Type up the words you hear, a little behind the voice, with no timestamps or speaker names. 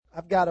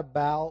got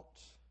about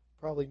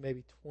probably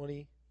maybe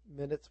 20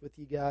 minutes with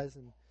you guys,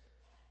 and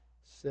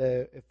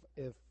so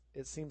if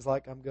it seems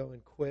like I'm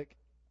going quick,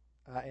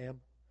 I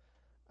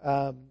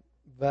am.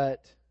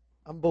 But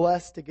I'm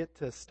blessed to get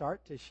to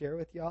start to share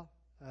with y'all.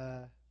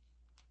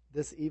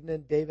 This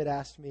evening, David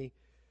asked me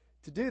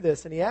to do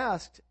this, and he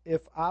asked if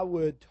I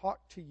would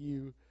talk to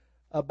you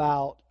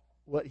about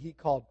what he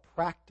called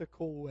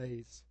practical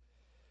ways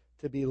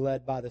to be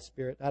led by the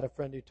Spirit. I had a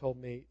friend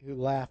who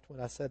laughed when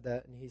I said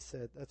that, and he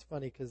said, that's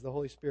funny because the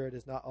Holy Spirit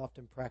is not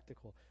often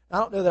practical. I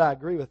don't know that I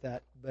agree with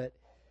that, but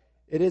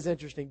it is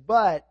interesting.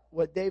 But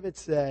what David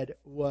said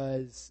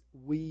was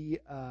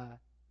my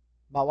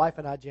wife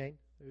and I, Jane,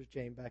 there's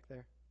Jane back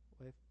there.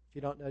 If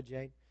you don't know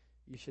Jane,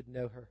 you should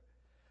know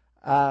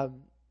her.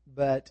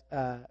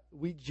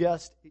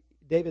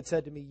 David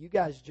said to me, you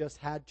guys just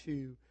had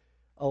to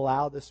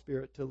allow the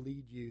Spirit to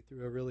lead you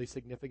through a really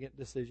significant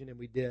decision, and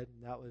we did,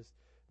 and that was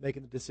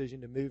making the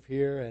decision to move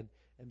here and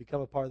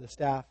become a part of the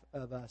staff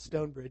of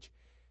Stonebridge.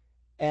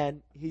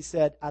 And he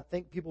said, I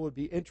think people would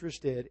be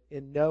interested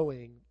in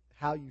knowing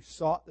how you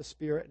sought the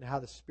Spirit and how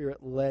the Spirit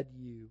led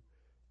you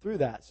through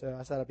that. So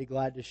I said I'd be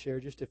glad to share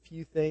just a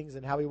few things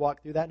and how we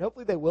walked through that. And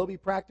hopefully they will be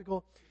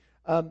practical.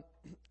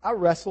 I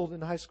wrestled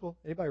in high school.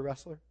 Anybody a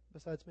wrestler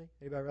besides me?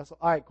 Anybody wrestle?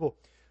 All right, cool.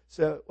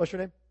 So what's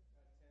your name?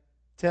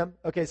 Tim.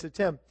 Okay, so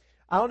Tim,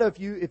 I don't know if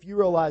you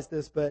realize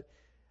this, but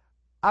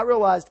I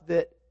realized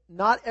that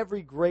not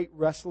every great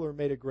wrestler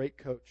made a great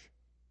coach,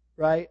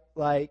 right?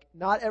 Like,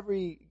 not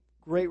every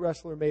great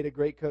wrestler made a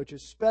great coach,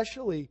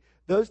 especially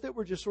those that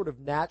were just sort of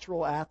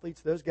natural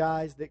athletes, those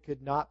guys that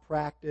could not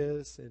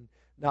practice and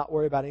not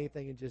worry about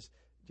anything and just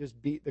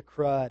beat the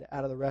crud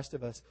out of the rest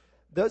of us.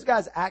 Those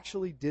guys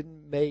actually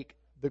didn't make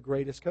the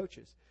greatest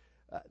coaches.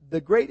 The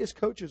greatest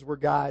coaches were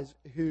guys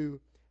who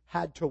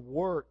had to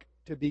work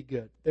to be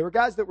good. They were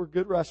guys that were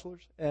good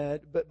wrestlers,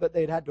 but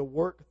they'd had to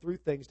work through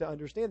things to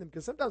understand them.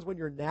 Because sometimes when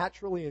you're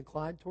naturally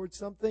inclined towards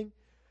something,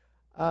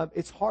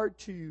 it's hard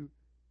to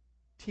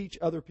teach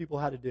other people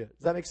how to do it.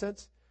 Does that make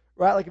sense?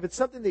 Right? Like if it's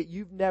something that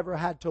you've never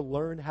had to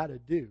learn how to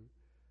do,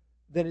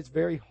 then it's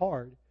very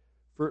hard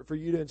for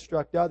you to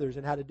instruct others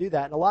in how to do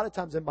that. And a lot of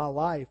times in my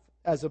life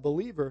as a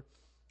believer,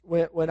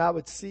 when I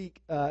would seek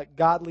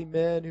godly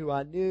men who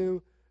I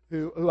knew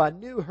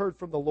heard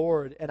from the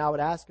Lord, and I would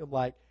ask them,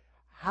 like,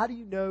 how do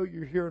you know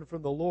you're hearing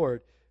from the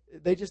Lord?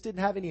 They just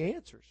didn't have any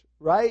answers,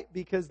 right?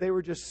 Because they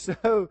were just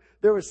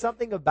there was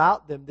something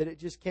about them that it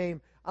just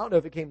came, I don't know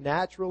if it came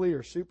naturally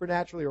or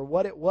supernaturally or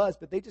what it was,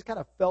 but they just kind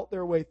of felt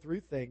their way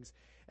through things.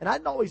 And I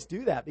didn't always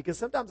do that, because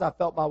sometimes I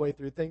felt my way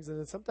through things, and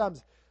then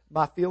sometimes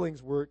my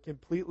feelings were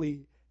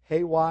completely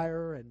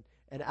haywire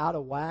and out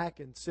of whack.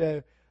 And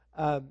so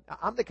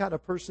I'm the kind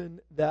of person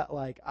that,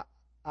 like,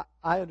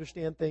 I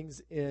understand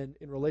things in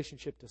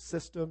relationship to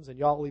systems, and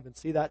y'all will even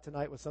see that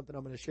tonight with something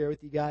I'm going to share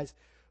with you guys.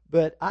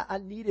 But I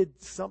needed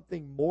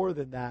something more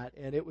than that,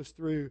 and it was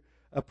through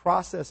a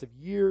process of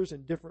years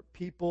and different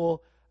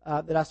people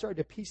that I started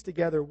to piece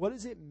together, what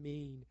does it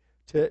mean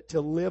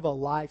to live a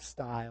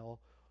lifestyle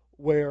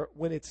where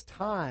when it's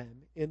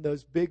time in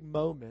those big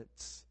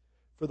moments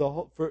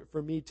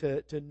for me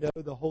to know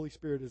the Holy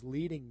Spirit is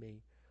leading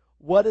me,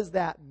 what does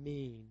that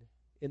mean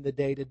in the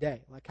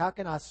day-to-day? Like, how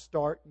can I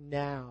start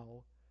now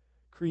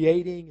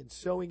creating and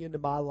sowing into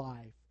my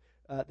life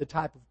the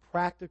type of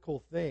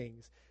practical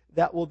things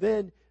that will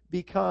then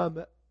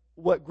become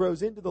what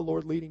grows into the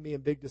Lord leading me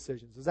in big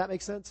decisions? Does that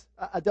make sense?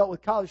 I dealt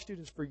with college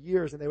students for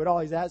years, and they would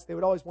always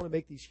want to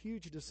make these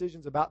huge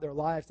decisions about their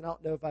lives, and I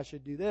don't know if I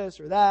should do this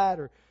or that,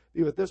 or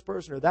be with this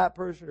person or that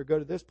person, or go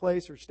to this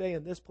place or stay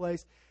in this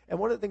place. And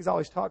one of the things I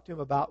always talked to them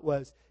about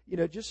was,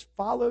 just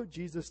follow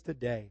Jesus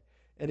today.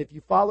 And if you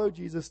follow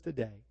Jesus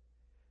today,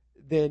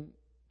 then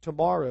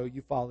tomorrow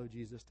you follow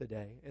Jesus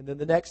today. And then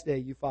the next day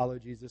you follow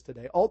Jesus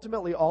today.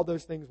 Ultimately, all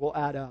those things will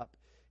add up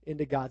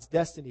into God's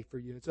destiny for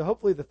you. And so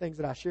hopefully the things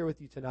that I share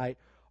with you tonight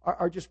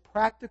are just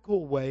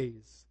practical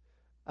ways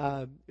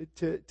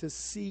to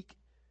seek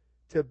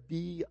to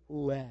be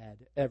led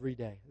every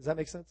day. Does that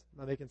make sense?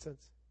 Am I making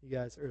sense? You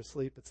guys are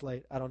asleep. It's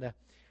late. I don't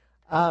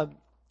know.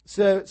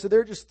 So there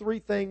are just three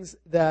things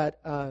that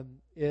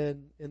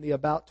in the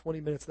about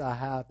 20 minutes that I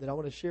have that I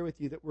want to share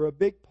with you that were a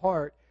big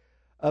part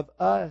of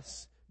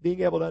us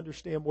being able to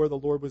understand where the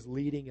Lord was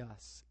leading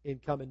us in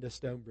coming to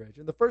Stonebridge.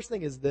 And the first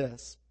thing is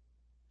this.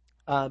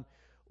 The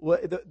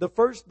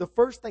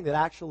first thing that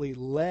actually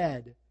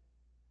led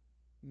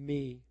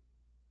me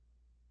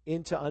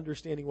into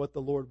understanding what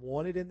the Lord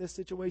wanted in this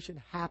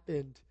situation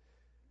happened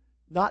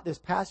not this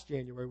past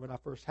January when I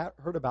first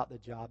heard about the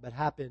job, but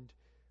happened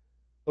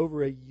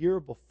over a year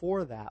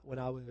before that when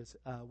I was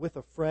with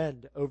a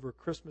friend over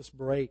Christmas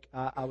break.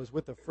 I was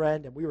with a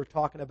friend, and we were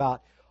talking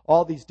about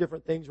all these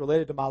different things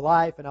related to my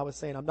life, and I was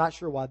saying, I'm not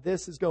sure why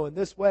this is going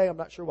this way. I'm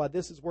not sure why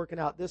this is working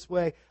out this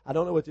way. I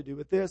don't know what to do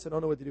with this. I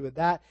don't know what to do with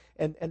that.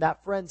 And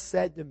that friend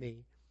said to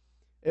me,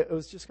 it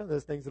was just kind of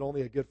those things that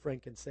only a good friend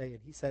can say, and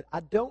he said, I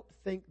don't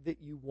think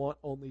that you want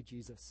only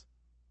Jesus.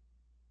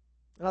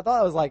 And I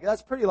thought, I was like,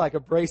 that's pretty like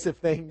abrasive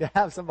thing to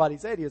have somebody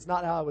say to you. It's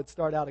not how I would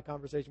start out a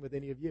conversation with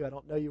any of you. I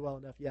don't know you well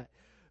enough yet.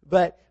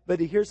 But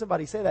to hear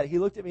somebody say that, he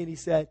looked at me and he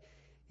said,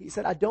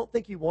 I don't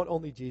think you want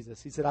only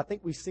Jesus. He said, I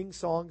think we sing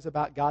songs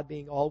about God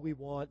being all we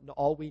want and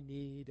all we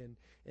need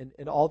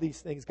and all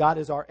these things. God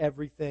is our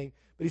everything.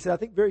 But he said, I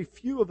think very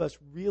few of us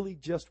really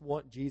just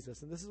want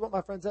Jesus. And this is what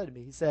my friend said to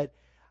me. He said,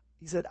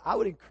 I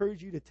would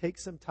encourage you to take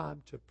some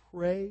time to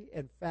pray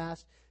and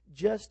fast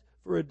just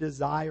for a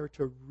desire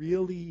to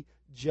really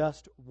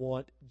just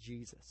want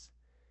Jesus.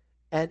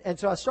 And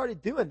so I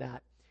started doing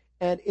that.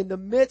 And in the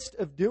midst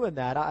of doing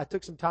that, I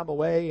took some time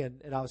away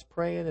and I was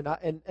praying and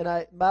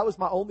that was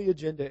my only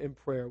agenda in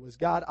prayer was,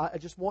 God, I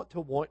just want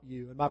to want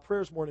you. And my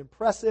prayers weren't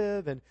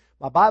impressive and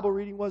my Bible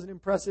reading wasn't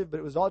impressive, but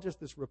it was all just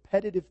this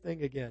repetitive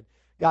thing again.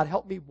 God,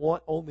 help me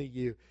want only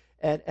you.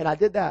 And I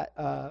did that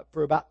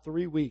for about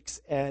 3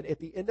 weeks. And at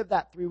the end of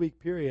that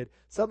 3-week period,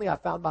 suddenly I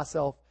found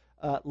myself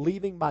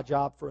leaving my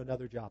job for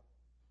another job.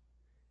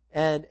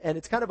 And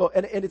it's kind of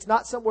and it's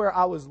not somewhere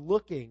I was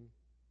looking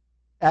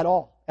at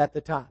all at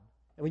the time.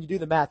 And when you do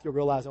the math, you'll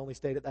realize I only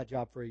stayed at that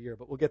job for a year,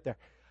 but we'll get there.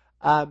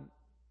 But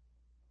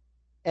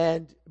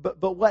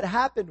what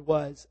happened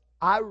was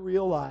I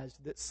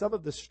realized that some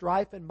of the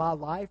strife in my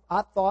life,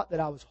 I thought that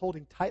I was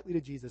holding tightly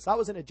to Jesus. I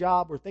was in a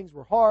job where things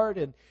were hard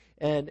and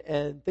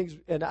things,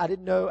 and I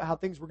didn't know how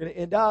things were going to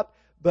end up,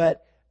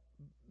 but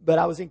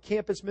I was in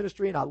campus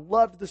ministry and I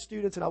loved the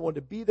students and I wanted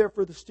to be there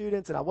for the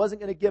students and I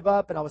wasn't going to give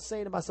up, and I was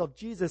saying to myself,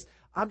 Jesus,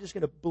 I'm just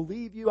going to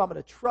believe you. I'm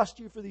going to trust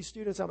you for these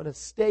students. I'm going to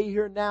stay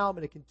here now. I'm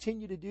going to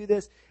continue to do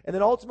this. And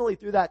then ultimately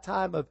through that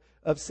time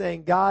of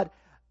saying, God,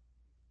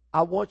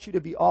 I want you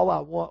to be all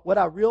I want, what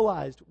I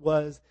realized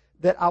was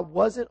that I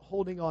wasn't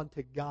holding on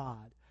to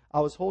God. I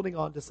was holding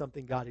on to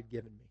something God had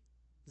given me.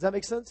 Does that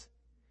make sense?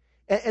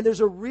 And there's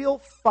a real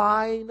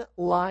fine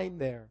line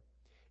there.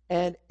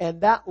 And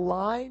that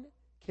line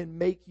can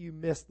make you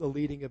miss the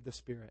leading of the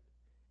Spirit.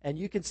 And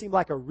you can seem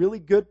like a really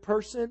good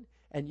person,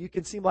 and you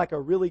can seem like a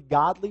really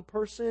godly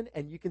person,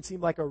 and you can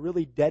seem like a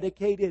really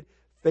dedicated,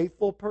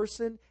 faithful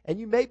person, and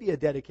you may be a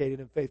dedicated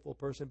and faithful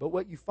person, but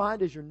what you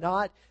find is you're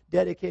not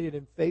dedicated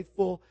and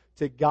faithful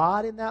to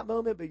God in that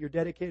moment, but you're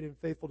dedicated and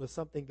faithful to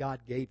something God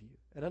gave you.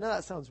 And I know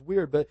that sounds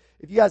weird, but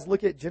if you guys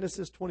look at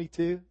Genesis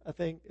 22, I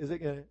think, is it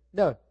going to...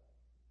 No.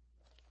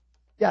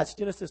 Yeah, it's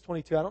Genesis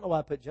 22. I don't know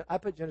why I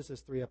put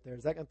Genesis 3 up there.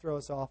 Is that going to throw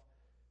us off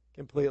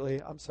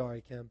completely? I'm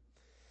sorry, Kim.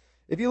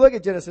 If you look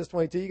at Genesis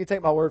 22, you can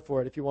take my word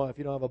for it if you want, if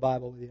you don't have a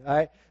Bible with you. All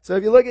right? So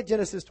if you look at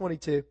Genesis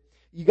 22,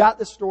 you got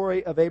the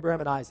story of Abraham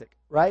and Isaac,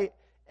 right?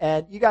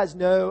 And you guys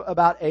know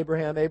about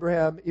Abraham.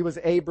 Abraham, he was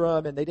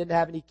Abram, and they didn't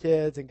have any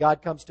kids, and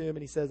God comes to him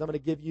and he says, I'm going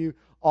to give you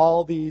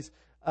all these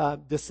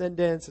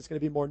descendants. It's going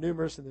to be more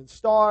numerous than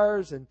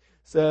stars. And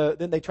so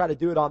then they try to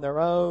do it on their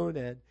own,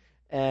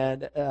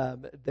 and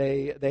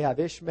they have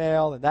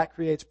Ishmael, and that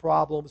creates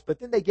problems. But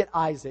then they get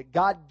Isaac.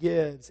 God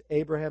gives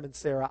Abraham and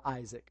Sarah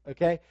Isaac,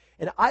 okay?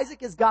 And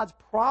Isaac is God's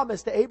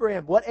promise to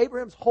Abraham. What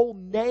Abraham's whole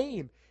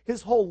name,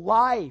 his whole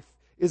life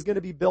is going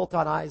to be built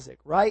on Isaac,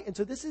 right? And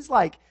so this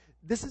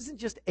isn't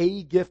just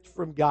a gift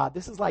from God.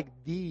 This is like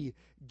the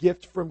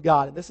gift from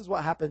God. And this is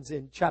what happens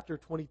in chapter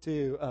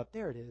 22.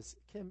 There it is.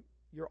 Kim,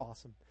 you're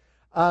awesome.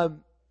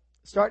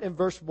 Starting in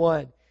verse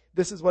 1,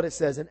 this is what it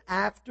says. And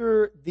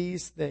after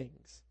these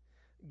things,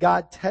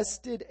 God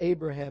tested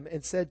Abraham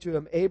and said to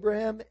him,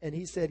 Abraham, and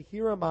he said,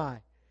 here am I.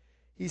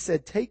 He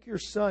said, take your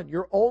son,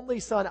 your only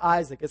son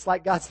Isaac. It's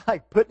like God's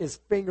like putting his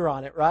finger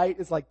on it, right?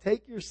 It's like,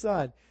 take your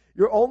son,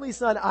 your only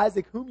son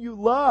Isaac, whom you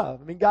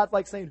love. I mean, God's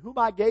like saying, whom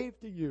I gave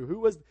to you,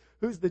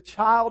 who's the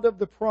child of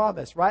the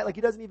promise, right? Like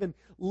he doesn't even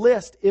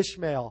list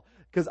Ishmael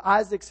because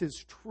Isaac's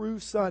his true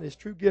son, his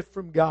true gift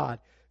from God,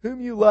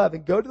 whom you love,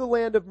 and go to the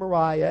land of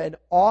Moriah and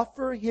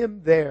offer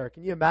him there.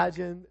 Can you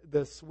imagine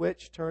the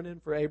switch turning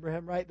for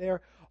Abraham right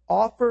there?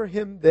 Offer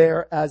him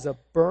there as a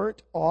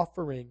burnt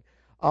offering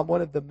on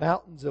one of the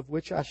mountains of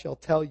which I shall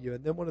tell you.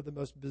 And then one of the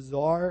most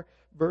bizarre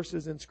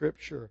verses in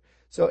Scripture.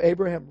 So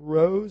Abraham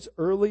rose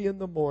early in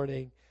the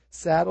morning,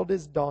 saddled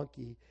his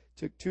donkey,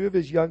 took 2 of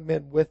his young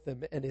men with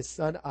him and his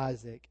son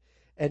Isaac,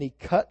 and he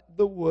cut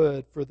the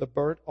wood for the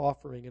burnt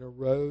offering and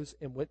arose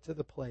and went to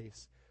the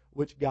place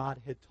which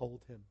God had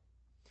told him.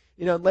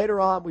 You know, and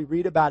later on we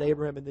read about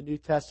Abraham in the New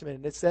Testament,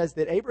 and it says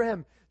that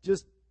Abraham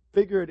just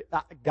figured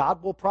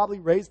God will probably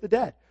raise the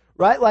dead.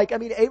 Right? Like, I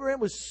mean, Abraham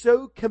was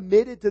so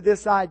committed to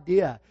this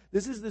idea.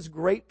 This is this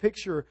great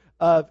picture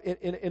of,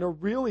 in a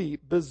really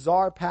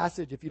bizarre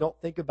passage, if you don't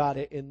think about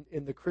it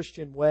in the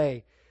Christian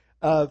way,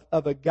 of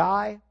a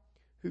guy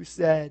who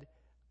said,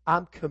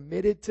 I'm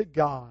committed to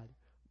God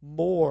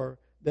more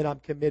than I'm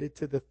committed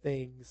to the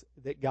things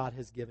that God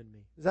has given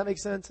me. Does that make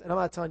sense? And I'm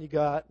not telling you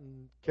go out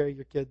and carry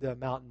your kid to a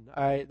mountain.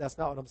 All right? That's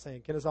not what I'm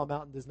saying. Kennesaw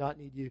Mountain does not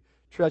need you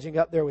trudging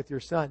up there with your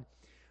son.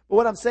 But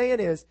what I'm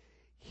saying is,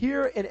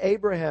 here in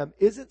Abraham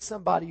isn't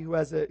somebody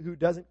who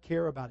doesn't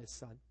care about his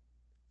son.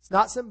 It's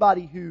not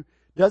somebody who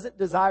doesn't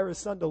desire his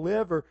son to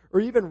live or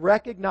even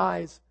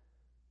recognize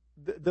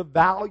the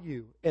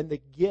value and the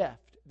gift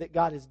that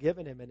God has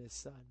given him in his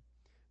son.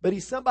 But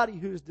he's somebody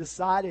who's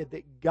decided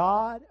that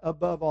God,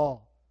 above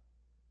all,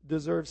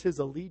 deserves his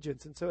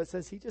allegiance. And so it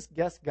says he just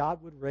guessed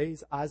God would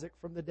raise Isaac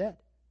from the dead.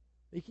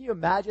 Can you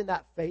imagine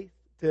that faith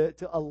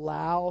to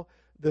allow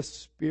the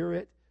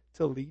Spirit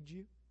to lead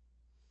you?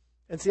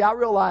 And see, I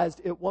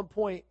realized at one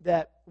point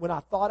that when I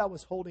thought I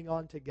was holding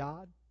on to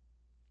God,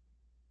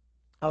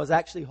 I was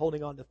actually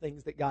holding on to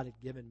things that God had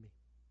given me.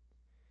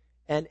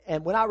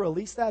 And when I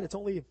released that,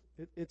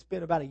 it's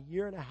been about a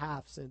year and a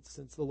half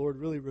since the Lord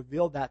really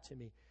revealed that to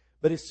me.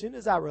 But as soon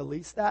as I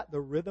released that,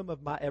 the rhythm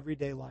of my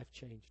everyday life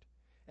changed.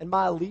 And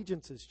my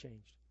allegiances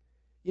changed.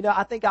 You know,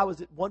 I think I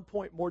was at one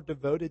point more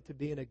devoted to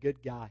being a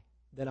good guy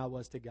than I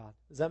was to God.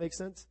 Does that make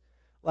sense?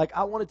 Like,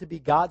 I wanted to be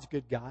God's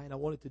good guy, and I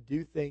wanted to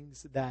do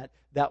things that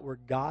were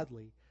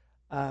godly.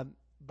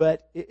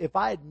 But if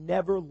I had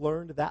never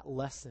learned that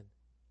lesson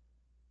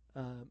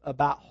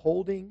about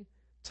holding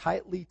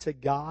tightly to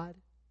God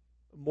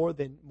more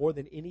than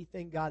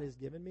anything God has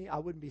given me, I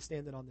wouldn't be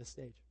standing on this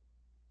stage.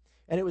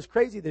 And it was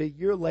crazy that a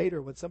year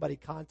later, when somebody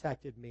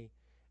contacted me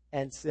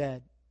and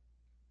said,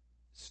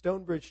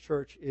 Stonebridge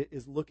Church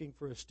is looking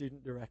for a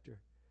student director,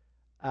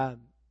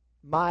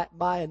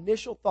 my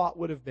initial thought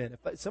would have been,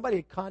 if somebody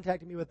had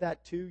contacted me with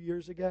that 2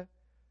 years ago,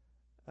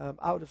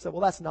 I would have said,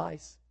 well, that's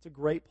nice. It's a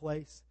great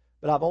place.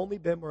 But I've only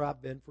been where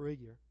I've been for a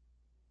year.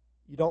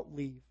 You don't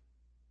leave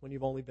when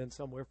you've only been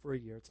somewhere for a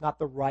year. It's not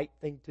the right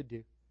thing to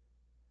do.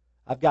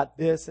 I've got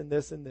this and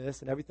this and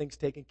this, and everything's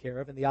taken care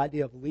of. And the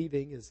idea of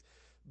leaving is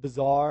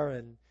bizarre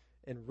and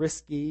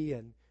risky,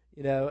 and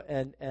you know,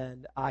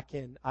 and I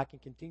can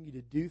continue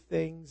to do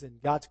things.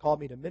 And God's called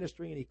me to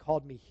ministry, and He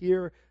called me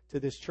here to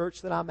this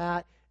church that I'm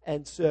at,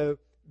 and so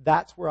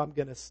that's where I'm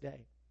going to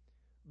stay.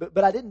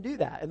 But I didn't do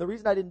that, and the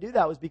reason I didn't do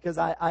that was because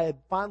I had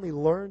finally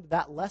learned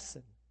that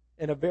lesson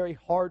in a very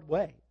hard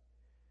way,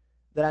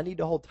 that I need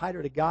to hold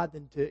tighter to God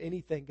than to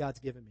anything God's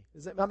given me.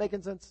 Am I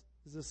making sense?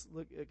 Does this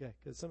look okay?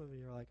 Because some of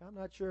you are like, I'm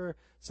not sure.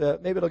 So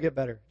maybe it'll get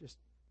better. Just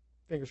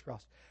fingers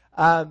crossed.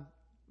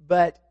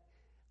 But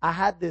I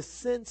had this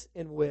sense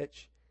in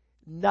which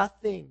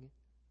nothing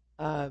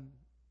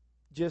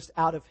just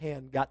out of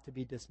hand got to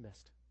be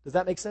dismissed. Does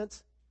that make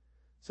sense?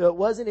 So it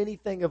wasn't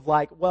anything of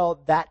like,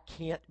 well, that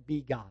can't be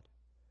God.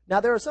 Now,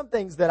 there are some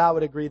things that I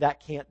would agree that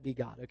can't be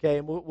God, okay?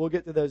 And we'll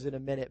get to those in a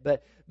minute.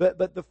 But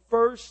the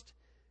first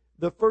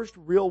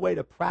real way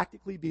to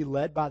practically be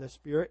led by the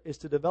Spirit is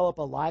to develop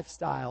a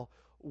lifestyle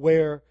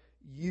where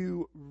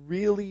you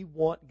really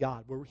want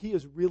God, where He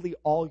is really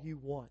all you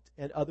want,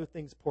 and other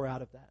things pour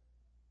out of that.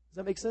 Does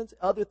that make sense?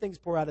 Other things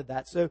pour out of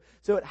that. So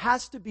it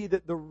has to be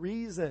that the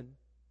reason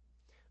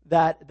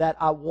that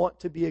I want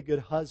to be a good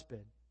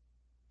husband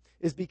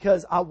is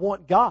because I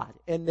want God,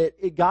 and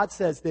that God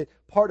says that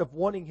part of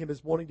wanting Him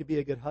is wanting to be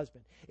a good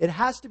husband. It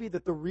has to be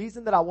that the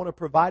reason that I want to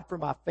provide for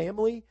my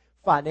family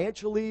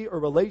financially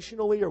or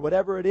relationally or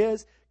whatever it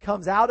is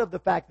comes out of the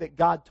fact that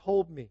God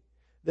told me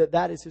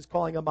that is His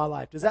calling on my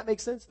life. Does that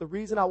make sense? The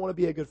reason I want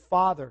to be a good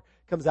father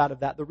comes out of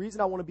that. The reason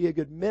I want to be a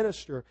good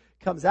minister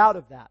comes out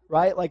of that,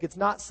 right? Like, it's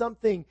not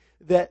something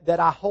that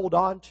I hold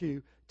on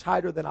to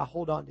tighter than I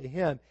hold on to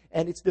Him.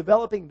 And it's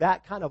developing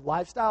that kind of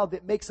lifestyle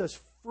that makes us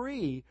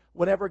free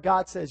whenever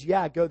God says,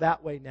 yeah, go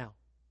that way now,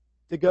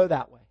 to go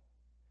that way.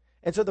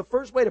 And so the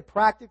first way to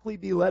practically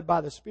be led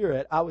by the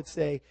Spirit, I would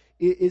say,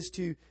 is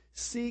to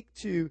seek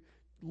to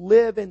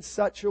live in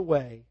such a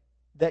way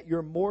that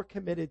you're more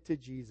committed to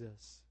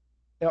Jesus,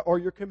 or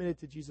you're committed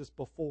to Jesus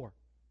before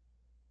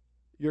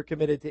you're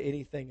committed to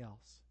anything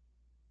else.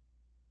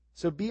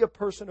 So be a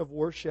person of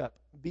worship.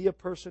 Be a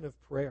person of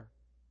prayer.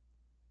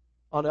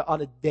 On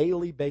a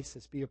daily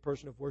basis, be a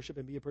person of worship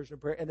and be a person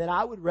of prayer. And then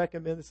I would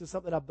recommend, this is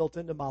something I've built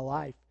into my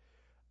life,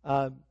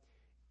 I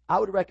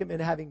would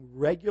recommend having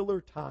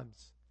regular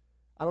times.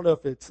 I don't know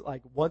if it's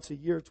like once a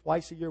year,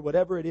 twice a year,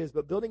 whatever it is,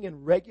 but building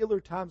in regular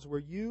times where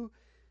you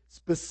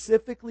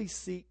specifically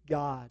seek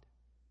God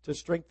to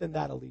strengthen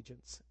that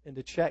allegiance and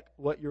to check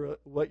what your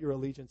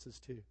allegiance is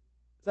to.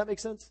 Does that make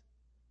sense?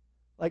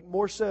 Like,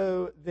 more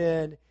so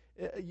than,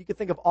 you could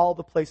think of all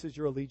the places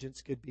your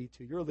allegiance could be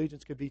to. Your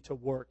allegiance could be to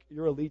work.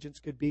 Your allegiance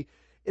could be,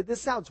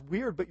 this sounds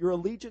weird, but your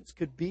allegiance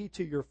could be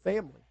to your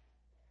family.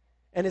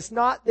 And it's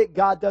not that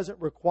God doesn't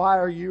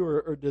require you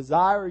or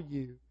desire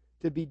you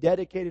to be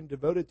dedicated and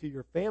devoted to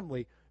your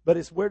family, but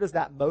it's where does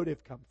that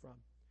motive come from,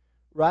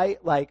 right?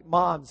 Like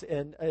moms,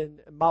 and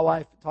my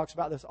wife talks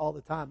about this all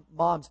the time.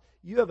 Moms,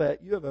 you have a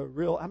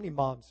real, how many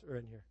moms are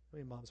in here? How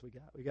many moms we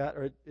got,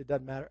 or it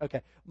doesn't matter?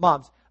 Okay,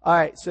 moms. All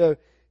right, so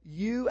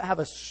you have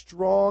a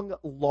strong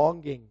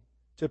longing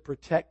to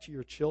protect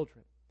your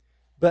children.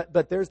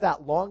 But there's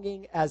that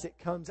longing as it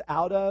comes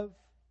out of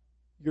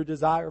your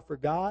desire for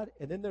God,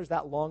 and then there's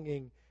that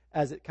longing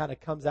as it kind of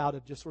comes out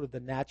of just sort of the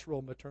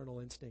natural maternal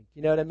instinct.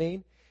 You know what I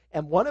mean?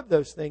 And one of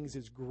those things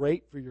is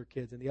great for your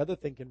kids, and the other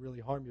thing can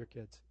really harm your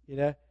kids, you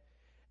know?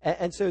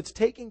 And so it's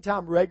taking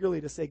time regularly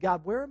to say,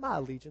 God, where are my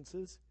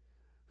allegiances?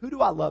 Who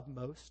do I love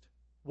most?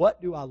 What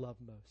do I love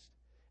most?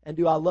 And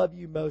do I love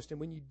you most? And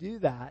when you do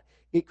that,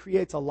 it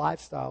creates a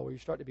lifestyle where you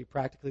start to be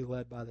practically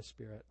led by the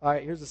Spirit. All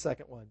right, here's the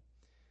second one.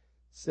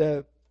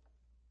 So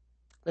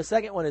the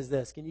second one is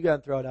this. Can you go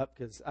and throw it up?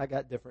 Because I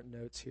got different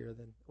notes here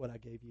than what I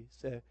gave you.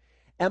 So,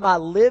 Am I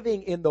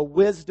living in the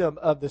wisdom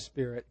of the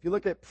Spirit? If you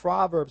look at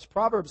Proverbs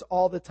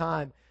all the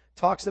time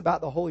talks about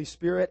the Holy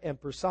Spirit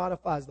and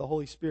personifies the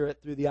Holy Spirit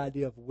through the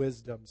idea of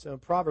wisdom. So in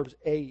Proverbs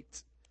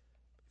 8,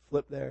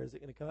 flip there. Is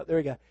it going to come up? There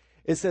we go.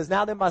 It says,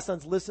 now then, my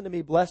sons, listen to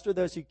me. Blessed are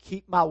those who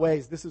keep my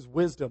ways. This is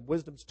wisdom.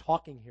 Wisdom's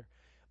talking here.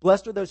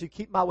 Blessed are those who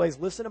keep my ways.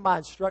 Listen to my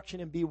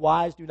instruction and be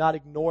wise. Do not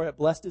ignore it.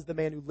 Blessed is the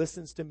man who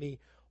listens to me,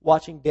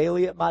 watching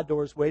daily at my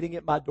doors, waiting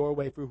at my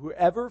doorway. For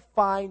whoever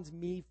finds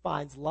me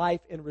finds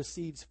life and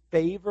receives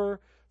favor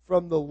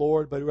from the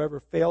Lord. But whoever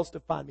fails to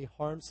find me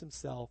harms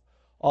himself.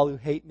 All who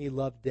hate me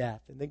love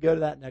death. And then go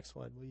to that next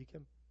one, will you,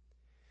 Kim?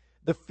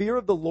 The fear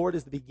of the Lord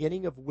is the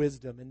beginning of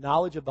wisdom, and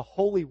knowledge of the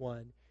Holy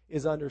One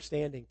is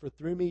understanding. For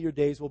through me your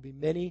days will be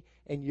many,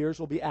 and years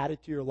will be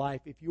added to your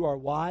life. If you are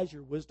wise,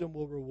 your wisdom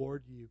will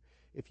reward you.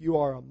 If you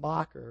are a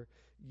mocker,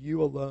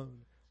 you alone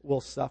will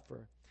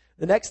suffer.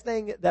 The next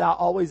thing that I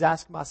always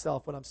ask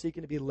myself when I'm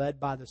seeking to be led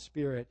by the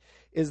Spirit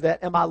is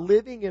that, am I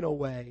living in a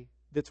way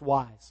that's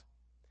wise?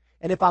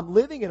 And if I'm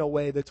living in a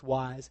way that's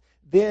wise,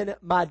 then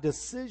my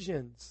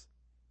decisions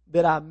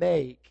that I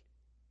make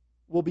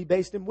will be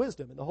based in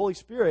wisdom. And the Holy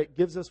Spirit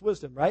gives us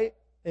wisdom, right?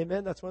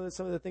 Amen. That's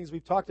some of the things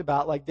we've talked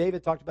about. Like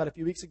David talked about a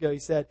few weeks ago. He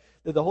said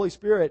that the Holy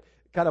Spirit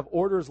kind of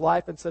orders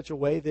life in such a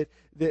way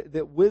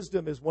that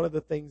wisdom is one of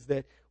the things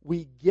that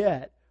we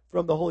get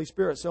from the Holy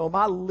Spirit. So am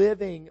I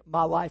living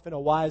my life in a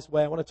wise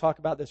way? I want to talk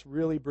about this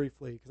really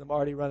briefly because I'm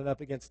already running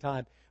up against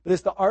time. But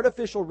it's the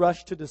artificial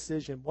rush to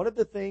decision. One of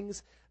the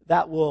things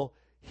that will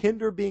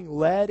hinder being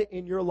led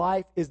in your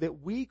life is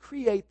that we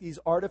create these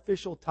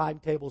artificial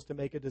timetables to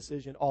make a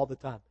decision all the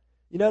time.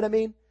 You know what I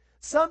mean?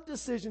 Some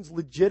decisions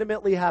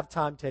legitimately have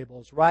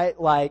timetables, right?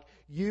 Like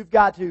you've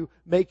got to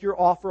make your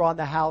offer on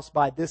the house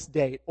by this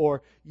date,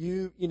 or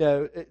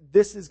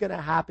this is going to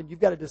happen.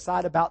 You've got to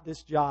decide about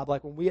this job.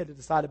 Like when we had to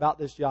decide about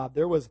this job,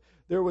 there was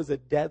a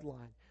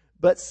deadline.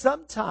 But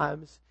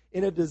sometimes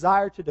in a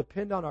desire to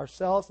depend on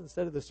ourselves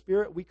instead of the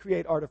Spirit, we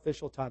create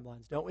artificial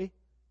timelines, don't we?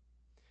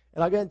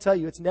 And I'm going to tell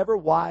you, it's never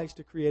wise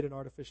to create an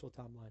artificial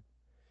timeline.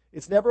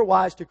 It's never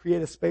wise to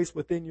create a space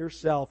within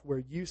yourself where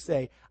you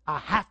say, I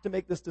have to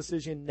make this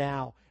decision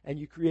now, and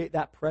you create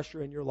that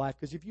pressure in your life.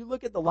 Because if you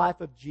look at the life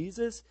of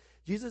Jesus,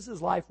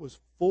 Jesus' life was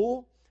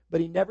full,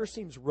 but he never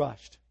seems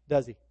rushed,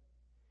 does he?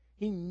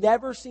 He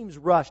never seems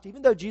rushed,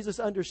 even though Jesus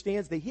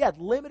understands that he had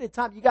limited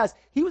time. You guys,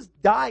 he was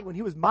dying when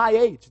he was my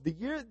age. The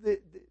year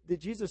that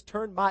Jesus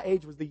turned my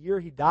age was the year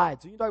he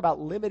died. So you talk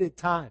about limited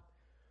time,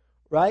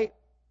 right?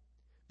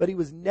 But he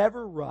was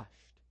never rushed.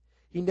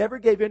 He never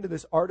gave in to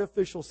this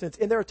artificial sense.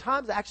 And there are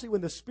times actually when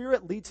the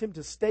Spirit leads him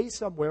to stay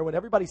somewhere when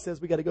everybody says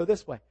we got to go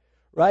this way,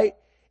 right?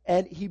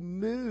 And he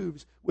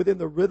moves within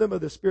the rhythm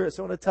of the Spirit.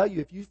 So I want to tell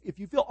you, if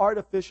you feel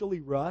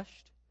artificially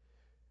rushed,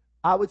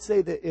 I would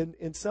say that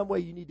in some way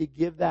you need to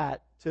give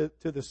that to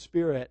the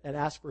Spirit and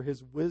ask for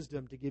his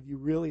wisdom to give you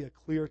really a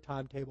clear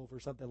timetable for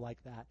something like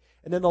that.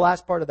 And then the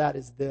last part of that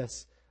is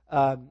this.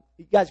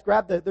 You guys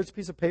grab there's a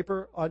piece of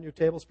paper on your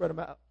table, spread them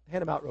out,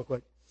 hand them out real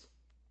quick.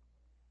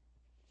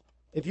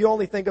 If you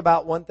only think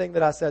about one thing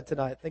that I said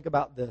tonight, think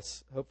about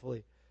this,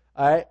 hopefully.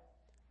 All right?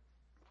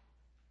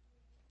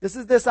 This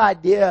is this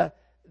idea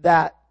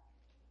that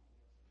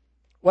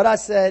what I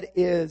said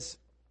is,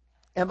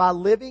 am I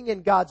living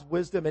in God's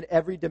wisdom in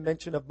every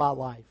dimension of my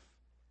life?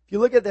 If you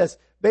look at this,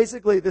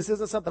 basically, this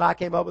isn't something I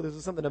came up with. This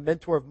is something a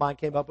mentor of mine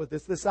came up with.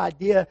 It's this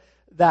idea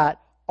that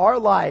our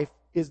life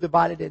is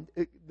divided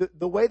in,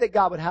 the way that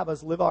God would have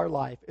us live our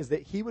life is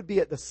that he would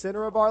be at the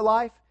center of our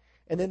life,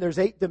 and then there's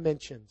 8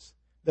 dimensions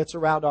that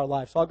surround our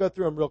life. So I'll go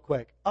through them real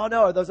quick. Oh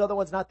no, are those other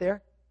ones not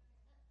there?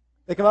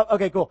 They come up?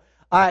 Okay, cool.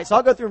 All right, so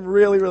I'll go through them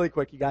really, really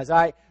quick, you guys. All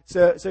right,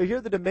 so here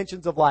are the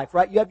dimensions of life,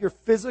 right? You have your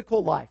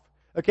physical life.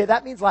 Okay,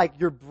 that means like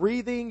your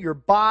breathing, your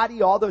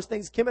body, all those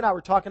things. Kim and I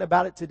were talking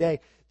about it today.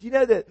 Do you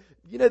know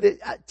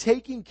that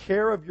taking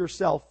care of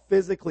yourself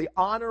physically,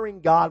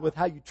 honoring God with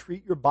how you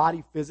treat your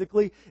body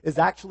physically is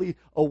actually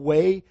a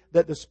way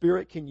that the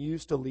Spirit can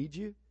use to lead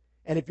you?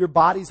 And if your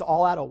body's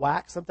all out of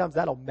whack, sometimes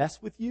that'll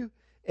mess with you.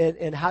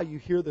 And how you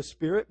hear the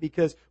Spirit,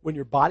 because when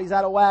your body's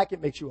out of whack,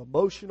 it makes you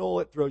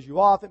emotional, it throws you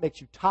off, it makes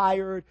you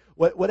tired,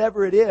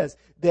 whatever it is,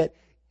 that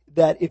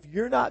if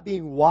you're not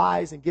being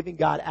wise and giving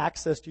God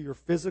access to your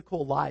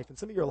physical life, and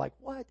some of you are like,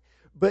 what?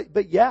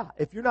 But yeah,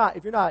 if you're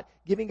not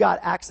giving God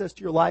access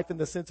to your life in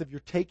the sense of you're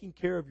taking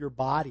care of your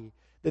body,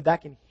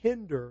 that can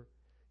hinder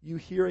you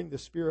hearing the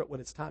Spirit when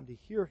it's time to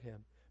hear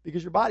Him,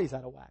 because your body's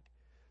out of whack.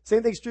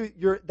 Same thing's true,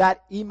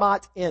 that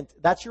emot int,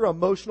 that's your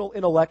emotional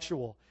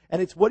intellectual.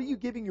 And it's what are you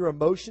giving your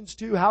emotions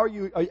to?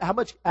 How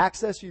much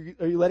access are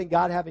you letting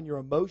God have in your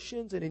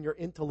emotions and in your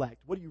intellect?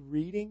 What are you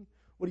reading?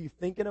 What are you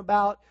thinking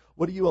about?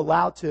 What are you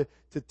allowed to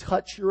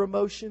touch your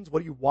emotions?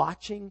 What are you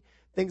watching?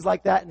 Things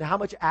like that. And how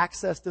much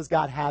access does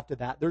God have to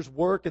that? There's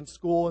work and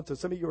school. And so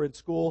some of you are in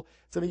school.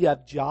 Some of you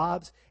have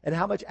jobs. And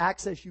how much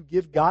access you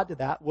give God to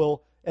that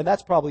and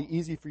that's probably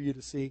easy for you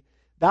to see,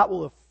 that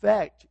will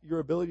affect your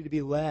ability to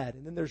be led.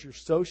 And then there's your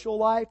social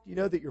life. You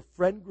know that your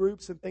friend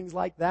groups and things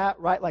like that,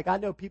 right? Like I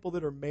know people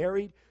that are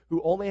married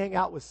who only hang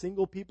out with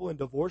single people and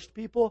divorced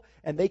people,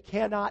 and they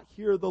cannot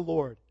hear the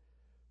Lord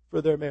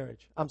for their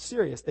marriage. I'm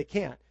serious, they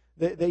can't.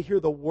 They hear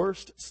the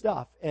worst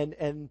stuff, and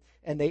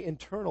they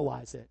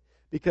internalize it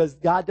because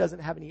God doesn't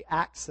have any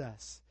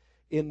access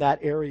in that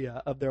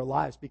area of their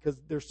lives because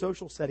their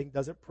social setting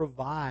doesn't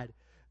provide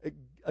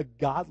a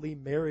godly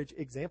marriage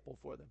example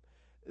for them.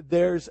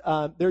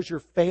 There's your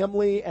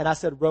family, and I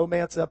said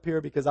romance up here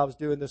because I was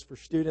doing this for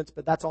students,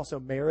 but that's also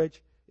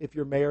marriage if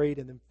you're married,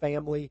 and then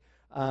family,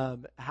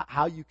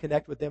 how you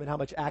connect with them and how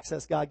much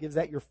access God gives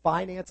that. Your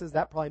finances,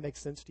 that probably makes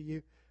sense to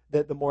you,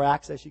 that the more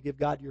access you give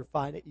God to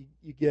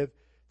you give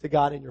to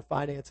God in your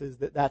finances,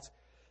 that's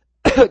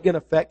going to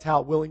affect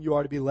how willing you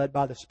are to be led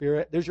by the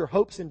Spirit. There's your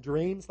hopes and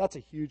dreams. That's a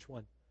huge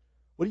one.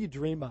 What do you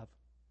dream of?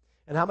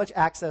 And how much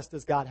access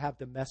does God have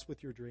to mess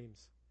with your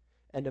dreams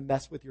and to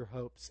mess with your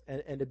hopes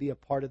and to be a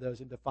part of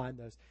those and define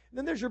those? And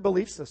then there's your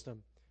belief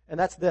system, and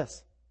that's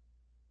this.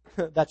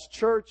 That's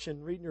church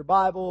and reading your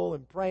Bible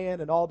and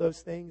praying and all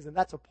those things, and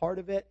that's a part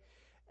of it.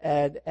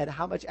 And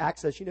how much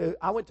access. You know,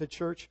 I went to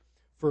church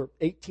for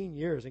 18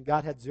 years, and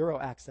God had zero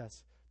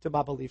access to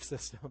my belief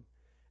system.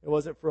 It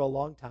wasn't for a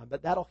long time,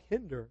 but that'll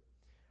hinder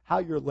how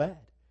you're led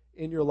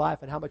in your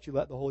life and how much you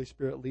let the Holy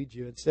Spirit lead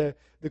you. And so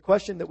the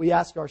question that we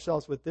asked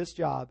ourselves with this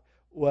job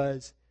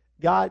was,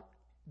 God,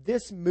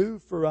 this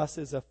move for us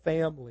as a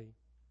family,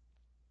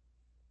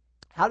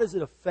 how does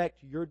it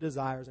affect your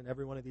desires in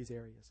every one of these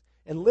areas?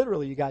 And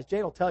literally, you guys,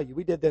 Jane will tell you,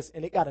 we did this,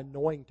 and it got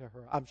annoying to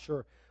her, I'm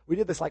sure. We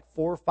did this like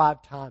 4 or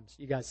 5 times.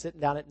 You guys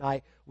sitting down at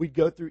night, we'd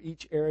go through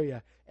each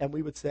area, and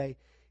we would say,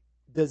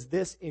 does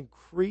this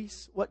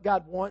increase what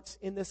God wants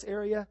in this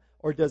area,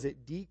 or does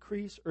it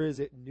decrease, or is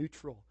it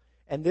neutral?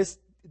 And this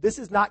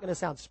is not going to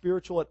sound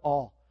spiritual at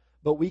all,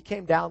 but we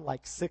came down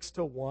like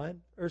 6-1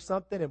 or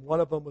something, and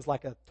one of them was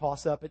like a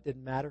toss-up. It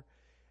didn't matter.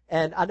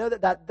 And I know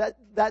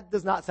that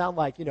does not sound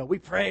like, we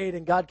prayed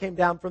and God came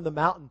down from the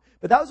mountain.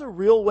 But that was a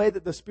real way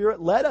that the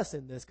Spirit led us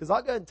in this. Because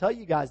I'll go ahead and tell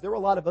you guys, there were a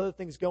lot of other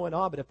things going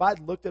on. But if I'd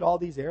looked at all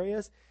these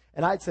areas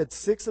and I'd said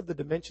 6 of the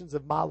dimensions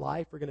of my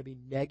life are going to be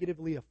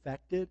negatively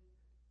affected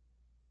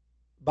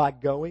by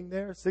going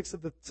there, 6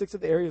 of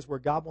the areas where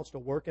God wants to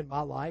work in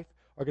my life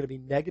are going to be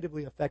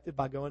negatively affected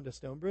by going to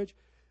Stonebridge,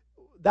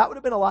 that would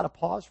have been a lot of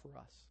pause for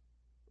us,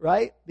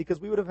 right? Because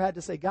we would have had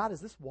to say, God,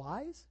 is this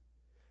wise?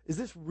 Is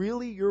this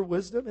really your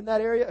wisdom in that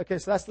area? Okay,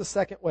 so that's the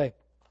second way.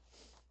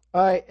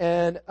 All right,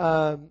 and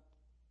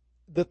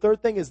the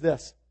third thing is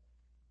this.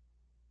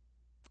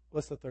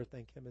 What's the third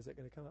thing, Kim? Is it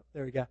going to come up?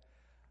 There we go.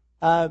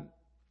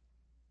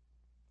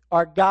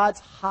 Are God's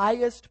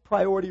highest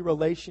priority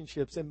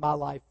relationships in my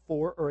life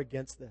for or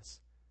against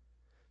this?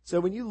 So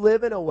when you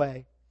live in a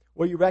way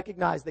where you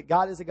recognize that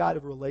God is a God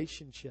of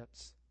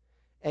relationships,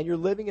 and you're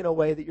living in a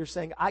way that you're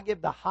saying, I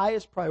give the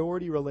highest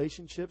priority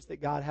relationships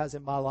that God has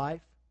in my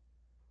life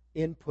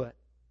input,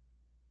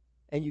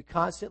 and you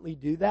constantly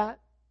do that,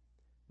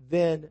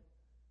 then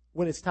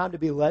when it's time to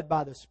be led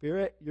by the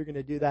Spirit, you're going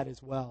to do that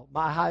as well.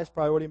 My highest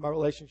priority, my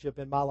relationship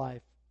in my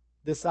life,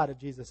 this side of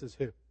Jesus, is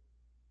who?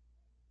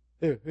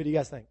 Who do you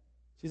guys think?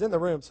 She's in the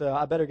room, so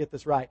I better get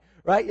this right.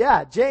 Right?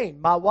 Yeah,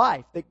 Jane, my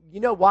wife. You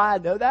know why I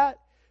know that?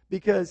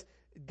 Because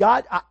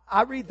God,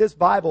 I read this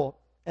Bible,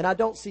 and I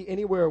don't see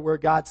anywhere where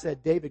God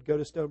said, David, go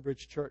to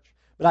Stonebridge Church.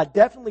 But I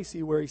definitely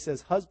see where he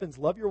says, husbands,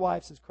 love your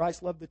wives as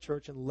Christ loved the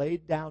church and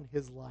laid down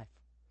his life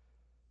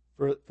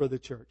for the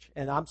church.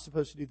 And I'm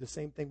supposed to do the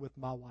same thing with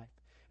my wife.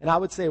 And I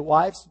would say,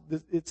 wives,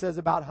 it says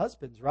about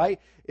husbands, right?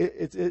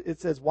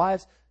 It says,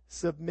 wives,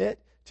 submit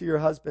to your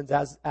husbands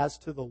as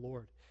to the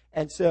Lord.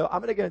 And so I'm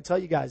going to go and tell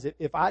you guys,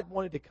 if I'd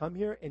wanted to come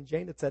here and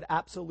Jane had said,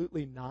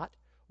 absolutely not,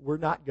 we're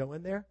not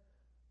going there,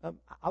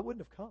 I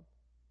wouldn't have come.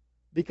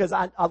 Because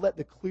I let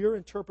the clear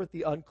interpret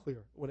the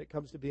unclear when it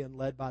comes to being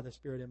led by the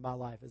Spirit in my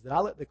life. Is that I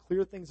let the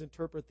clear things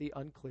interpret the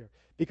unclear.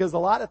 Because a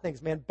lot of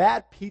things, man,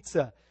 bad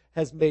pizza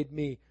has made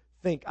me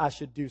think I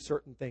should do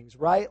certain things,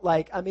 right?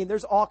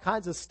 There's all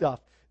kinds of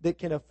stuff that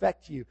can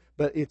affect you.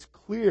 But it's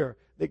clear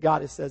that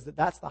God has says that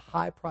that's the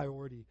high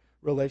priority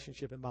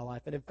relationship in my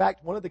life. And in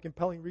fact, one of the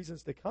compelling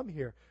reasons to come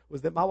here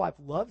was that my wife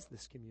loves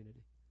this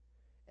community.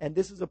 And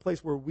this is a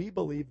place where we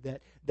believe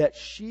that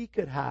she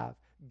could have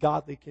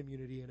godly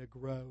community and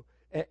grow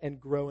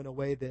in a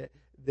way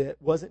that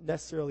wasn't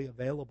necessarily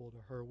available to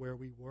her where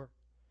we were.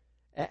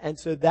 And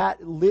so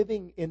that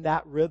living in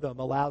that rhythm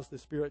allows the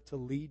Spirit to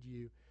lead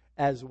you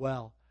as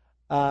well.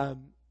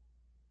 And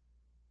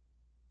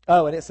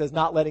it says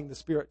not letting the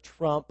Spirit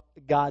trump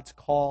God's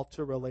call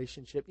to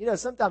relationship.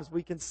 Sometimes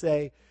we can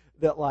say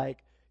that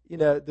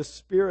the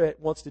Spirit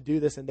wants to do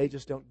this and they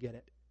just don't get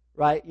it.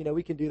 Right?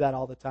 We can do that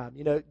all the time.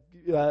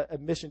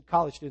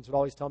 College students would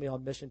always tell me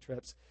on mission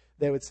trips,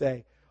 they would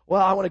say,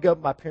 well, I want to go,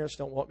 but my parents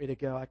don't want me to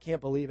go. I can't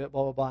believe it,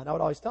 blah, blah, blah. And I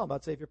would always tell them,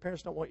 I'd say, if your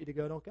parents don't want you to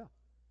go, don't go.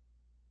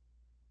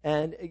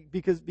 And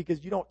because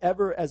you don't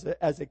ever, as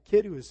a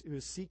kid who is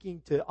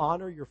seeking to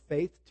honor your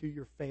faith to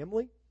your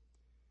family,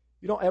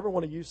 you don't ever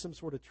want to use some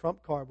sort of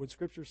trump card when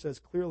Scripture says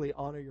clearly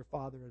honor your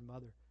father and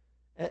mother.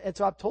 And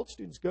so I've told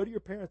students, go to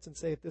your parents and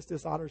say, if this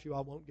dishonors you,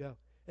 I won't go.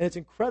 And it's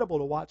incredible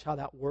to watch how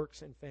that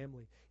works in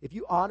family. If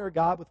you honor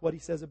God with what he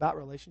says about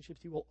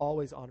relationships, he will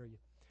always honor you.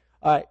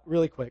 All right,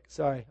 really quick.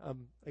 Sorry,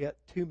 I got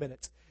 2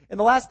 minutes. And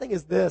the last thing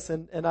is this,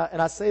 and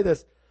I say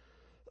this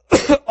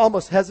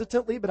almost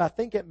hesitantly, but I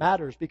think it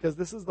matters because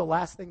this is the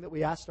last thing that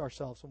we asked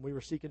ourselves when we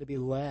were seeking to be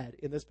led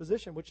in this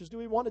position, which is, do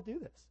we want to do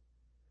this?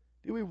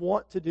 Do we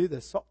want to do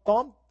this?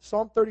 Psalm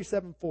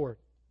 37:4.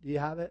 Do you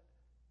have it?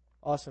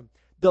 Awesome.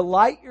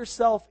 Delight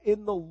yourself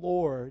in the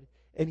Lord,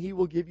 and he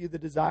will give you the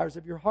desires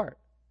of your heart.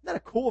 Isn't that a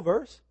cool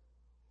verse?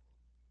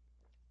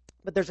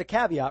 But there's a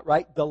caveat,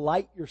 right?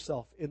 Delight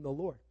yourself in the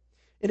Lord.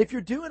 And if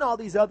you're doing all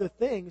these other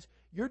things,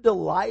 you're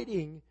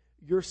delighting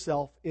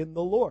yourself in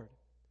the Lord,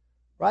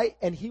 right?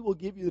 And he will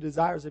give you the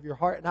desires of your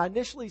heart. And I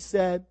initially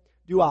said,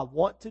 do I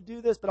want to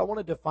do this? But I want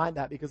to define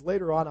that because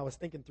later on I was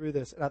thinking through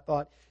this and I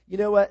thought, you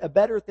know what? A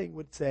better thing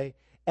would say,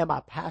 am I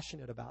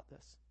passionate about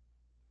this?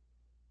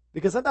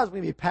 Because sometimes we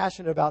can be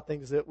passionate about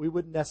things that we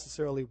wouldn't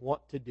necessarily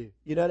want to do.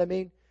 You know what I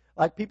mean?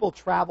 Like people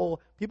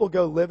travel, people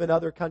go live in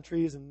other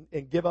countries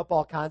and give up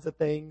all kinds of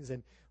things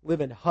and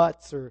live in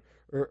huts or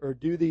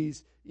do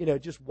these,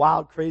 just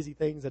wild, crazy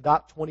things,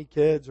 adopt 20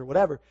 kids or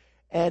whatever.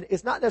 And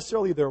it's not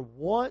necessarily their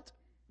want,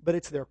 but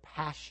it's their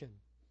passion.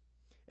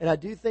 And I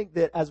do think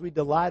that as we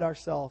delight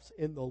ourselves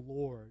in the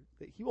Lord,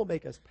 that he will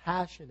make us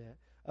passionate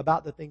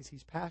about the things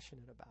he's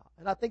passionate about.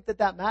 And I think that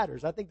that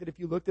matters. I think that if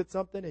you looked at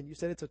something and you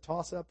said it's a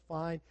toss-up,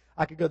 fine.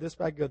 I could go this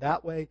way, I could go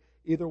that way.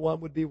 Either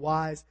one would be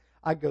wise.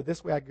 I could go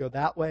this way, I could go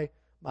that way.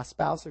 My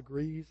spouse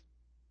agrees.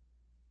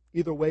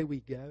 Either way we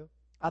go.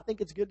 I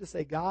think it's good to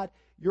say, God,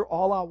 you're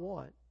all I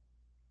want.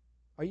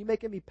 Are you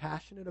making me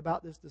passionate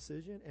about this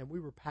decision? And we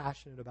were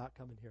passionate about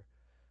coming here.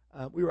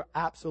 We were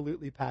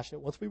absolutely passionate.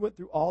 Once we went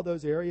through all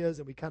those areas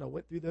and we kind of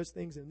went through those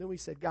things, and then we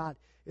said, God,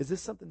 is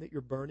this something that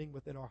you're burning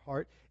within our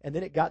heart? And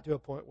then it got to a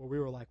point where we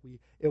were like,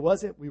 it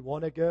wasn't we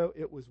want to go,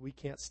 it was we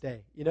can't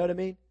stay. You know what I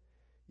mean?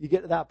 You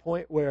get to that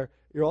point where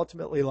you're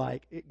ultimately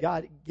like,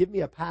 God, give me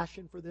a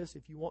passion for this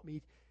if you want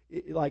me,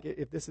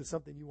 if this is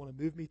something you want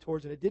to move me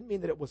towards. And it didn't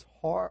mean that it was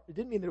hard. It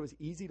didn't mean that it was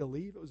easy to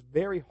leave. It was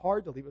very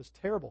hard to leave. It was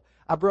terrible.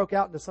 I broke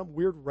out into some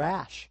weird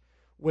rash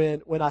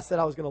when I said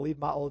I was going to leave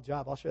my old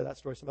job. I'll share that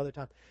story some other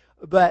time.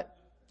 But,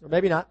 or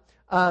maybe not.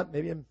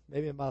 Maybe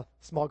in my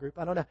small group.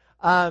 I don't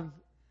know.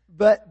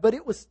 But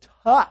it was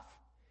tough.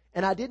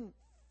 And I didn't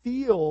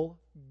feel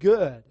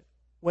good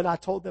when I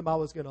told them I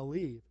was going to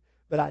leave.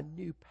 But I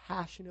knew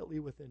passionately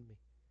within me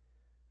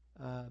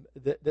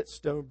that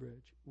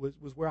Stonebridge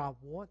was where I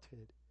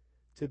wanted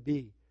to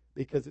be,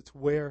 because it's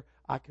where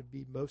I could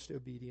be most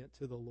obedient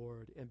to the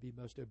Lord and be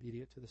most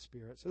obedient to the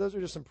Spirit. So those are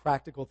just some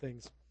practical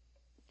things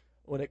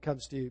when it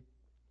comes to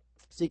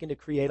seeking to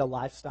create a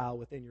lifestyle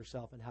within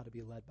yourself and how to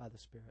be led by the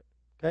Spirit.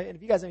 Okay, and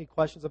if you guys have any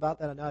questions about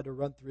that, I know I had to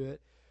run through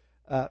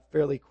it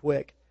fairly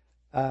quick.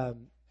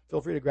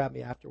 Feel free to grab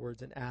me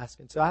afterwards and ask.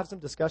 And so I have some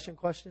discussion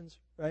questions,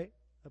 right?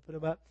 I'll put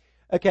them up.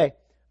 Okay.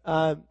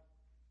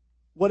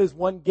 What is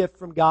one gift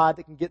from God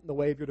that can get in the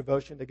way of your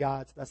devotion to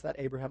God? So that's that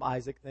Abraham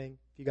Isaac thing.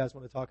 If you guys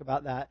want to talk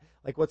about that,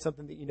 like what's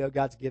something that you know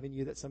God's given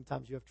you that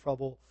sometimes you have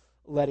trouble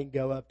letting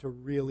go of to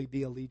really be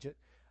allegiant,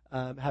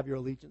 have your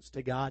allegiance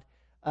to God.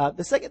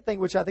 The second thing,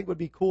 which I think would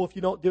be cool if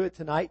you don't do it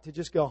tonight, to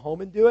just go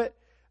home and do it,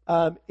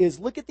 is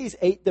look at these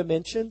 8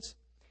 dimensions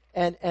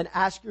and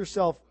ask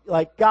yourself,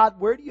 like,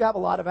 God, where do you have a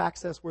lot of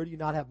access? Where do you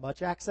not have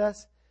much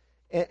access?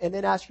 And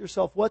then ask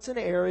yourself, what's an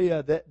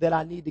area that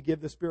I need to give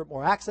the Spirit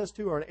more access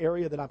to, or an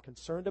area that I'm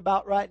concerned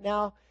about right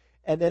now?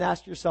 And then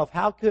ask yourself,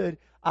 how could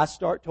I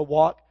start to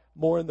walk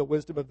more in the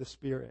wisdom of the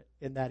Spirit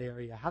in that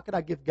area? How could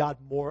I give God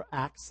more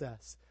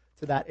access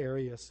to that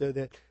area so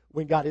that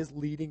when God is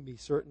leading me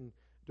certain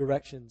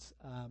directions,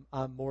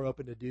 I'm more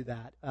open to do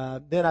that?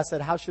 Then I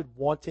said, how should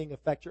wanting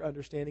affect your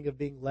understanding of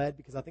being led?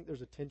 Because I think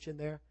there's a tension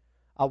there.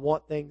 I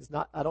want things,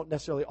 I don't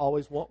necessarily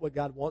always want what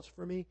God wants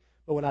for me,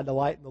 but when I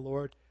delight in the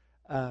Lord,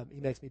 he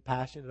makes me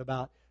passionate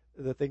about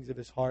the things of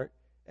his heart.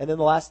 And then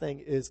the last thing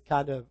is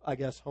kind of, I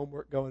guess,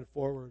 homework going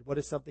forward. What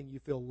is something you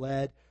feel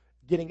led,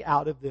 getting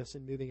out of this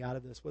and moving out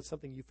of this? What's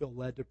something you feel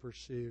led to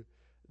pursue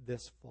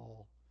this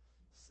fall?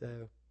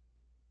 So,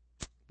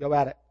 go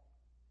at it.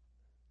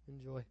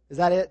 Enjoy. Is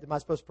that it? Am I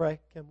supposed to pray?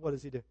 Kim, what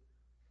does he do?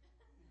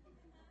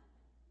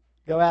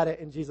 Go at it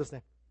in Jesus'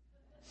 name.